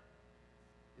what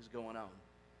is going on.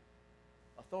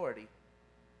 Authority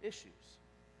issues.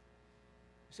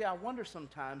 See, I wonder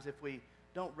sometimes if we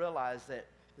don't realize that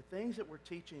the things that we're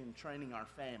teaching and training our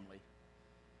family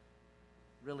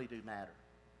really do matter.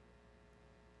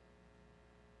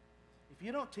 If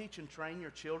you don't teach and train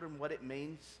your children what it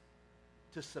means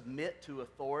to submit to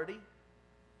authority,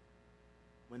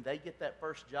 when they get that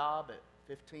first job at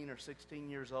 15 or 16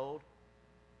 years old,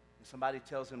 and somebody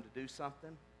tells them to do something,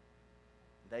 and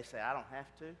they say, I don't have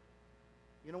to,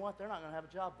 you know what? They're not going to have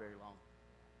a job very long.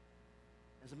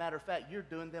 As a matter of fact, you're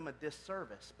doing them a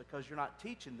disservice because you're not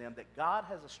teaching them that God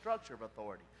has a structure of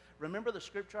authority. Remember the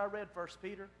scripture I read, 1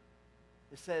 Peter?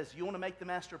 It says, you want to make the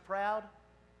master proud?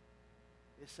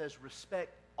 It says,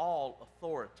 respect all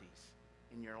authorities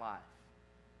in your life.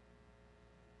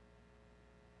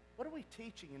 What are we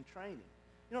teaching and training?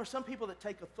 You know, there are some people that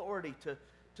take authority to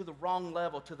the wrong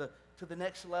level, to the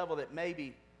next level that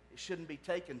maybe it shouldn't be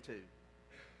taken to.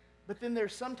 But then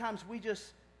there's sometimes we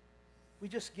just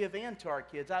give in to our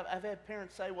kids. I've had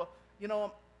parents say, well, you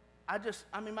know,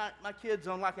 my kid's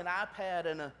on like an iPad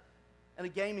and a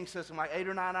gaming system like 8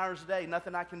 or 9 hours a day,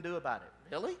 nothing I can do about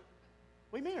it. Really?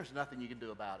 What do you mean there's nothing you can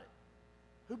do about it?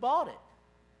 Who bought it?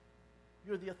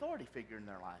 You're the authority figure in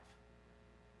their life.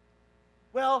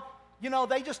 Well, you know,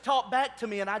 they just talk back to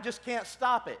me and I just can't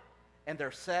stop it. And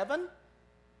they're 7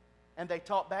 and they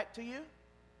talk back to you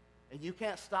and you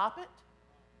can't stop it?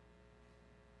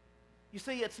 You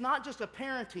see, it's not just a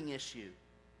parenting issue.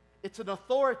 It's an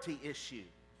authority issue.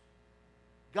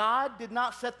 God did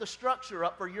not set the structure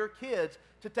up for your kids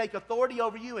to take authority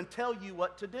over you and tell you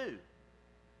what to do.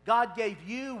 God gave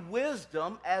you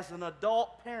wisdom as an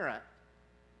adult parent.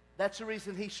 That's the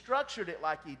reason He structured it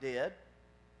like He did,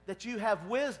 that you have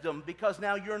wisdom because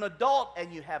now you're an adult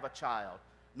and you have a child.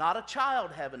 Not a child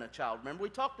having a child. Remember, we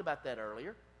talked about that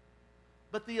earlier.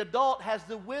 But the adult has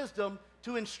the wisdom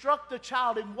to instruct the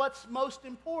child in what's most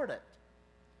important.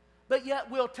 But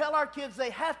yet we'll tell our kids they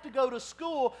have to go to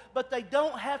school, but they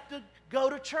don't have to go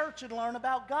to church and learn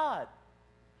about God.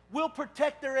 We'll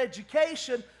protect their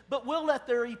education, but we'll let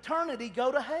their eternity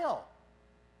go to hell.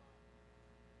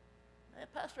 Man,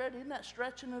 Pastor Ed, isn't that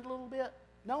stretching it a little bit?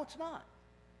 No, it's not.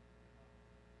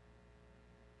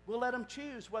 We'll let them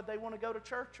choose whether they want to go to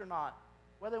church or not,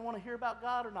 whether they want to hear about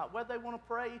God or not, whether they want to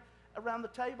pray around the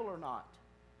table or not.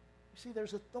 You see,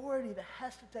 there's authority that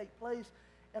has to take place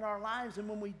in our lives, and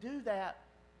when we do that,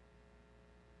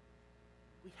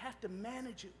 we have to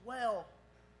manage it well.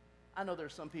 I know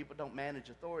there's some people that don't manage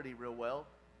authority real well.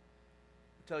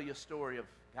 I'll tell you a story of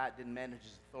a guy that didn't manage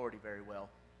his authority very well.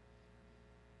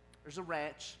 There's a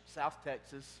ranch, South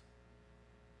Texas.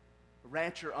 The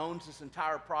rancher owns this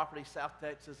entire property, South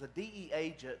Texas. A DEA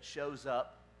agent shows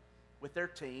up with their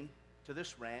team to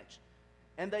this ranch,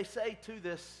 and they say to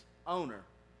this owner,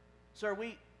 sir,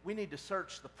 we need to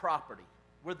search the property.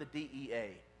 We're the DEA.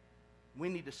 We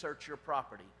need to search your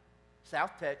property.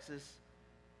 South Texas,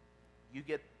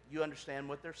 you understand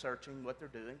what they're searching, what they're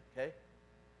doing, okay?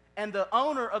 And the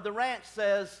owner of the ranch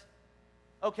says,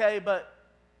 okay, but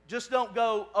just don't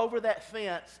go over that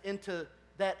fence into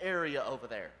that area over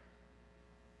there.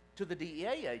 To the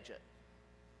DEA agent.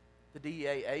 The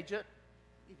DEA agent,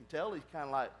 you can tell he kind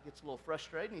of like gets a little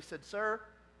frustrated. And he said, sir,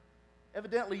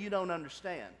 evidently you don't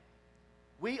understand.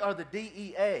 We are the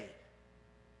DEA,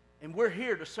 and we're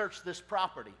here to search this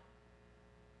property.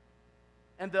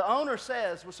 And the owner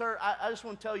says, well, sir, I just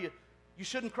want to tell you, you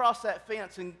shouldn't cross that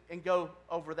fence and go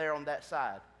over there on that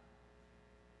side.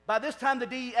 By this time, the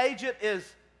DEA agent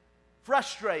is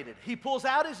frustrated. He pulls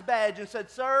out his badge and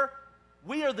said, sir,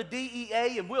 we are the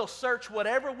DEA, and we'll search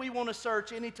whatever we want to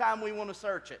search anytime we want to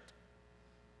search it.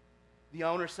 The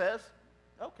owner says,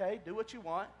 okay, do what you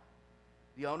want.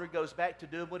 The owner goes back to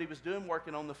doing what he was doing,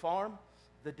 working on the farm.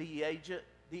 The DEA agent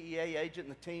and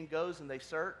the team goes and they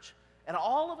search. And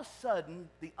all of a sudden,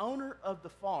 the owner of the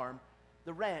farm,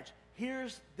 the ranch,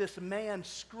 hears this man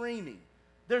screaming.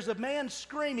 There's a man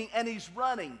screaming, and he's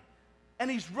running.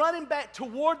 And he's running back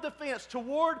toward the fence,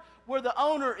 toward where the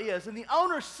owner is, and the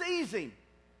owner sees him,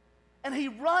 and he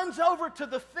runs over to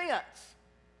the fence,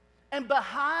 and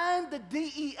behind the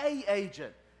DEA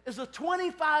agent is a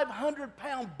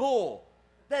 2,500-pound bull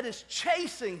that is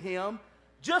chasing him,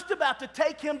 just about to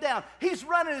take him down. He's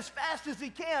running as fast as he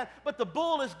can, but the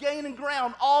bull is gaining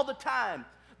ground all the time.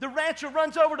 The rancher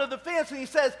runs over to the fence and he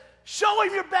says, "Show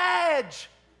him your badge."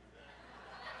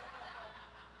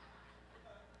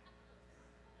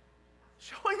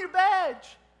 Show him your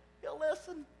badge. He'll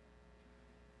listen.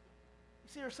 You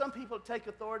see, there are some people that take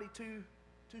authority too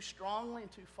strongly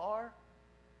and too far.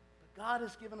 But God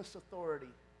has given us authority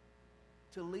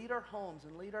to lead our homes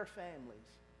and lead our families.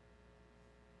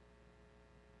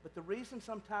 But the reason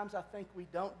sometimes I think we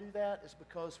don't do that is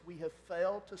because we have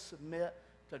failed to submit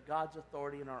to God's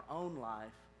authority in our own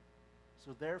life.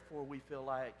 So therefore we feel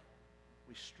like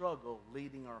we struggle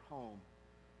leading our home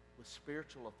with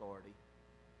spiritual authority,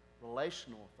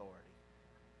 relational authority.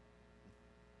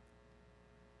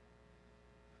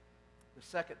 The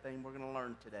second thing we're going to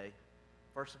learn today,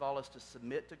 first of all, is to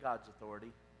submit to God's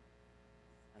authority.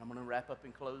 And I'm going to wrap up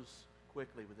and close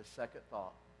quickly with a second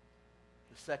thought.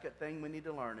 The second thing we need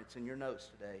to learn, it's in your notes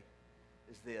today,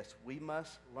 is this: we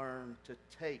must learn to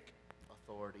take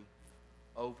authority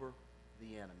over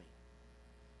the enemy.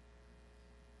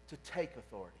 To take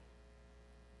authority.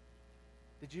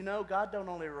 Did you know God don't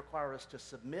only require us to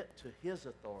submit to His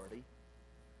authority,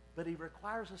 but He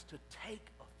requires us to take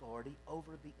authority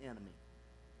over the enemy.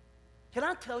 Can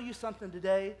I tell you something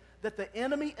today? That the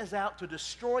enemy is out to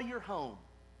destroy your home.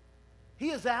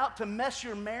 He is out to mess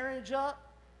your marriage up.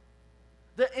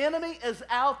 The enemy is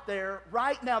out there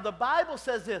right now. The Bible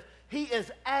says this: he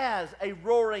is as a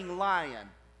roaring lion.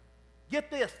 Get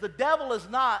this, the devil is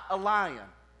not a lion.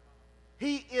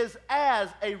 He is as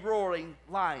a roaring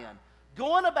lion,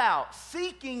 going about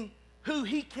seeking who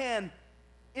he can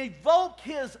evoke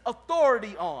his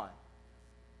authority on,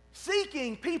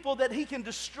 seeking people that he can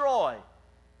destroy.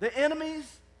 The enemies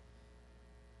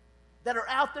that are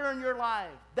out there in your life,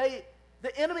 the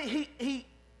enemy, he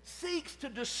seeks to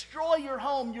destroy your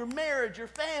home, your marriage, your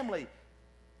family.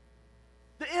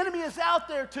 The enemy is out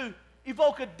there to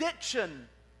evoke addiction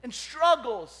and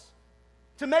struggles,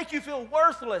 to make you feel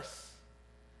worthless.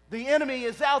 The enemy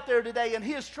is out there today, and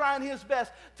he is trying his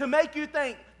best to make you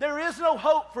think there is no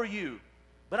hope for you.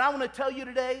 But I want to tell you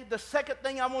today, the second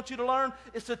thing I want you to learn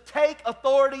is to take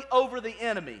authority over the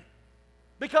enemy.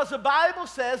 Because the Bible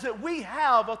says that we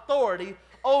have authority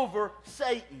over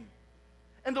Satan.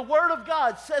 And the Word of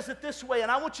God says it this way,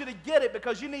 and I want you to get it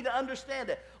because you need to understand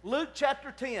it. Luke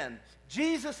chapter 10,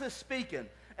 Jesus is speaking,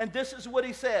 and this is what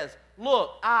he says: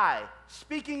 "Look,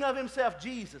 speaking of himself,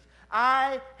 Jesus,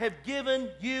 I have given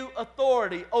you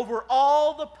authority over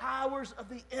all the powers of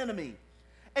the enemy.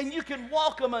 And you can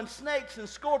walk among snakes and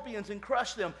scorpions and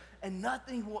crush them, and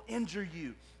nothing will injure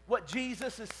you." What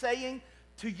Jesus is saying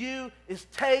to you is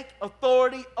take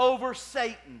authority over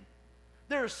Satan.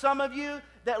 There are some of you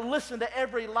that listen to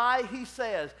every lie he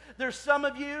says. There's some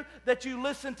of you that you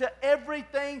listen to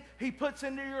everything he puts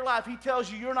into your life. He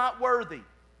tells you you're not worthy.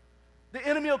 The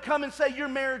enemy will come and say your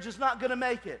marriage is not going to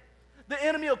make it. The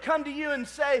enemy will come to you and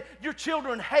say your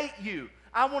children hate you.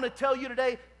 I want to tell you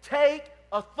today, take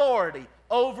authority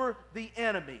over the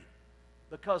enemy,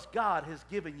 because God has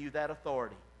given you that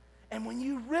authority. And when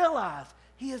you realize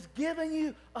He has given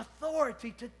you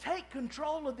authority to take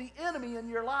control of the enemy in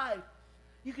your life,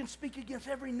 you can speak against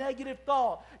every negative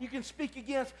thought. You can speak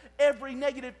against every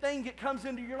negative thing that comes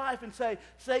into your life and say,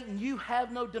 "Satan, you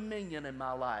have no dominion in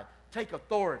my life." Take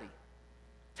authority.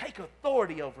 Take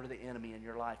authority over the enemy in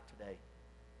your life today.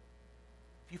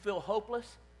 If you feel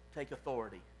hopeless, take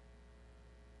authority.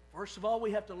 First of all,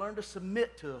 we have to learn to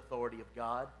submit to the authority of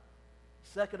God.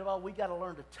 Second of all, we got to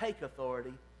learn to take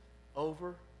authority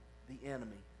over the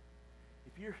enemy.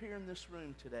 If you're here in this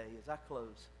room today, as I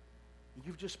close, and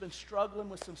you've just been struggling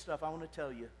with some stuff, I want to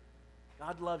tell you,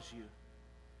 God loves you.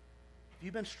 If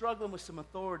you've been struggling with some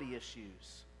authority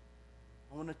issues,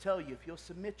 I want to tell you, if you'll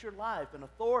submit your life and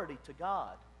authority to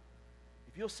God,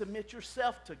 if you'll submit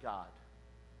yourself to God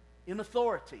in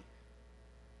authority,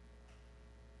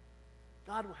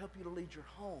 God will help you to lead your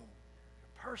home,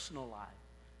 your personal life,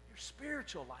 your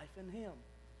spiritual life in Him.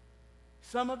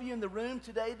 Some of you in the room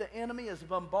today, the enemy has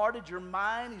bombarded your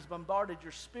mind. He's bombarded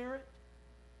your spirit.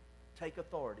 Take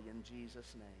authority in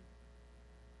Jesus' name.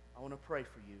 I want to pray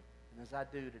for you. And as I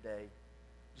do today,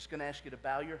 I'm just going to ask you to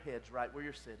bow your heads right where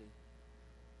you're sitting.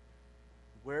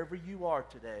 Wherever you are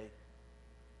today,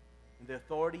 and the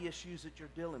authority issues that you're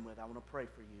dealing with, I want to pray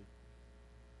for you.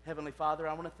 Heavenly Father,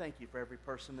 I want to thank you for every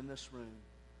person in this room.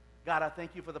 God, I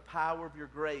thank you for the power of your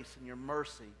grace and your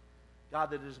mercy.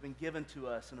 God, that has been given to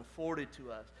us and afforded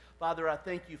to us. Father, I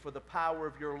thank you for the power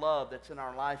of your love that's in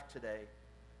our life today.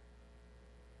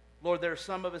 Lord, there are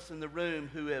some of us in the room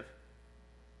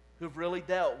who've really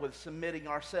dealt with submitting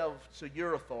ourselves to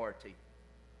your authority.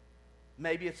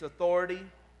 Maybe it's authority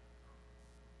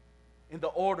in the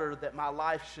order that my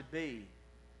life should be.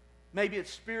 Maybe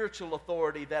it's spiritual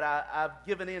authority that I've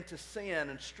given in to sin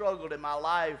and struggled in my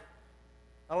life,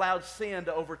 allowed sin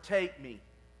to overtake me.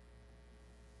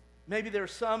 Maybe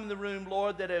there's some in the room,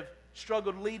 Lord, that have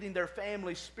struggled leading their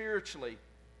family spiritually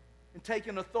and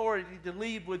taken authority to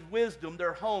lead with wisdom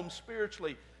their home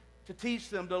spiritually, to teach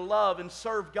them to love and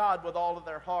serve God with all of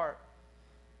their heart.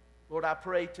 Lord, I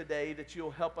pray today that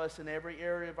you'll help us in every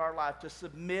area of our life to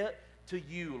submit to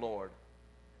you, Lord.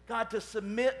 God, to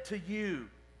submit to you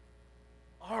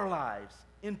our lives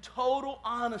in total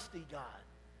honesty, God.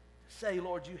 To say,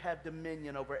 Lord, you have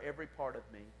dominion over every part of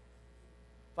me.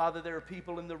 Father, there are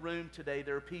people in the room today,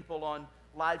 there are people on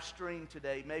live stream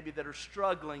today, maybe that are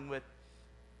struggling with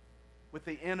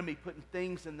the enemy putting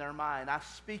things in their mind. I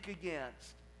speak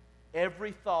against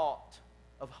every thought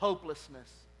of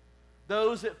hopelessness.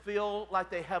 Those that feel like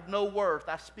they have no worth,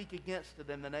 I speak against it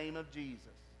in the name of Jesus.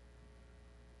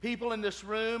 People in this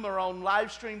room are on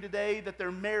live stream today that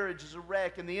their marriage is a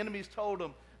wreck and the enemy's told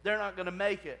them they're not going to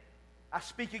make it. I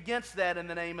speak against that in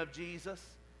the name of Jesus.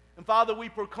 And Father, we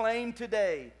proclaim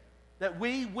today that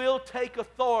we will take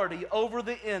authority over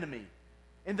the enemy.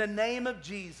 In the name of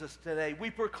Jesus today,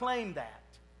 we proclaim that.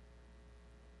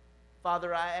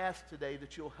 Father, I ask today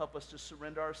that you'll help us to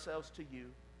surrender ourselves to you.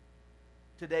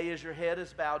 Today, as your head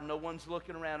is bowed, no one's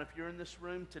looking around. If you're in this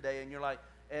room today and you're like,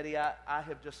 Eddie, I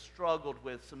have just struggled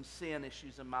with some sin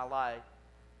issues in my life.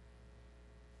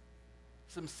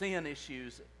 Some sin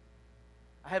issues.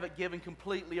 I haven't given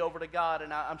completely over to God,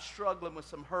 and I'm struggling with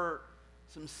some hurt,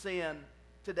 some sin.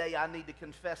 Today, I need to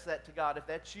confess that to God. If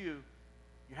that's you,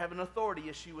 you're having an authority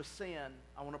issue with sin,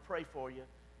 I want to pray for you.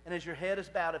 And as your head is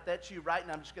bowed, if that's you right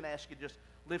now, I'm just going to ask you to just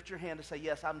lift your hand to say,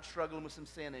 yes, I'm struggling with some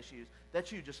sin issues. If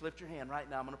that's you, just lift your hand right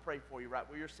now. I'm going to pray for you right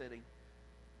where you're sitting.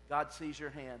 God sees your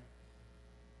hand.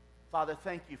 Father,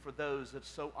 thank you for those that are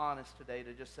so honest today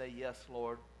to just say, yes,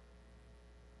 Lord,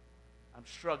 I'm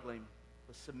struggling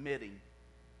with submitting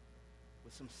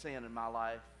with some sin in my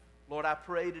life. Lord, I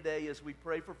pray today as we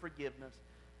pray for forgiveness,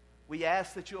 we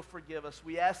ask that you'll forgive us.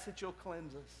 We ask that you'll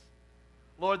cleanse us.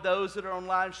 Lord, those that are on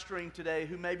live stream today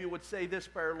who maybe would say this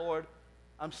prayer, Lord,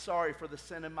 I'm sorry for the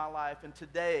sin in my life, and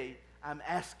today I'm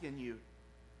asking you,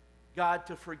 God,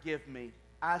 to forgive me.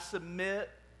 I submit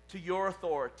to your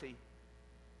authority.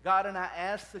 God, and I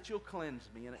ask that you'll cleanse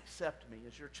me and accept me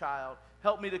as your child.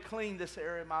 Help me to clean this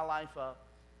area of my life up.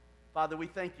 Father, we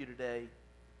thank you today.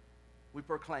 We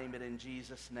proclaim it in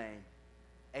Jesus' name.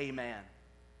 Amen.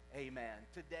 Amen.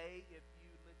 Today, if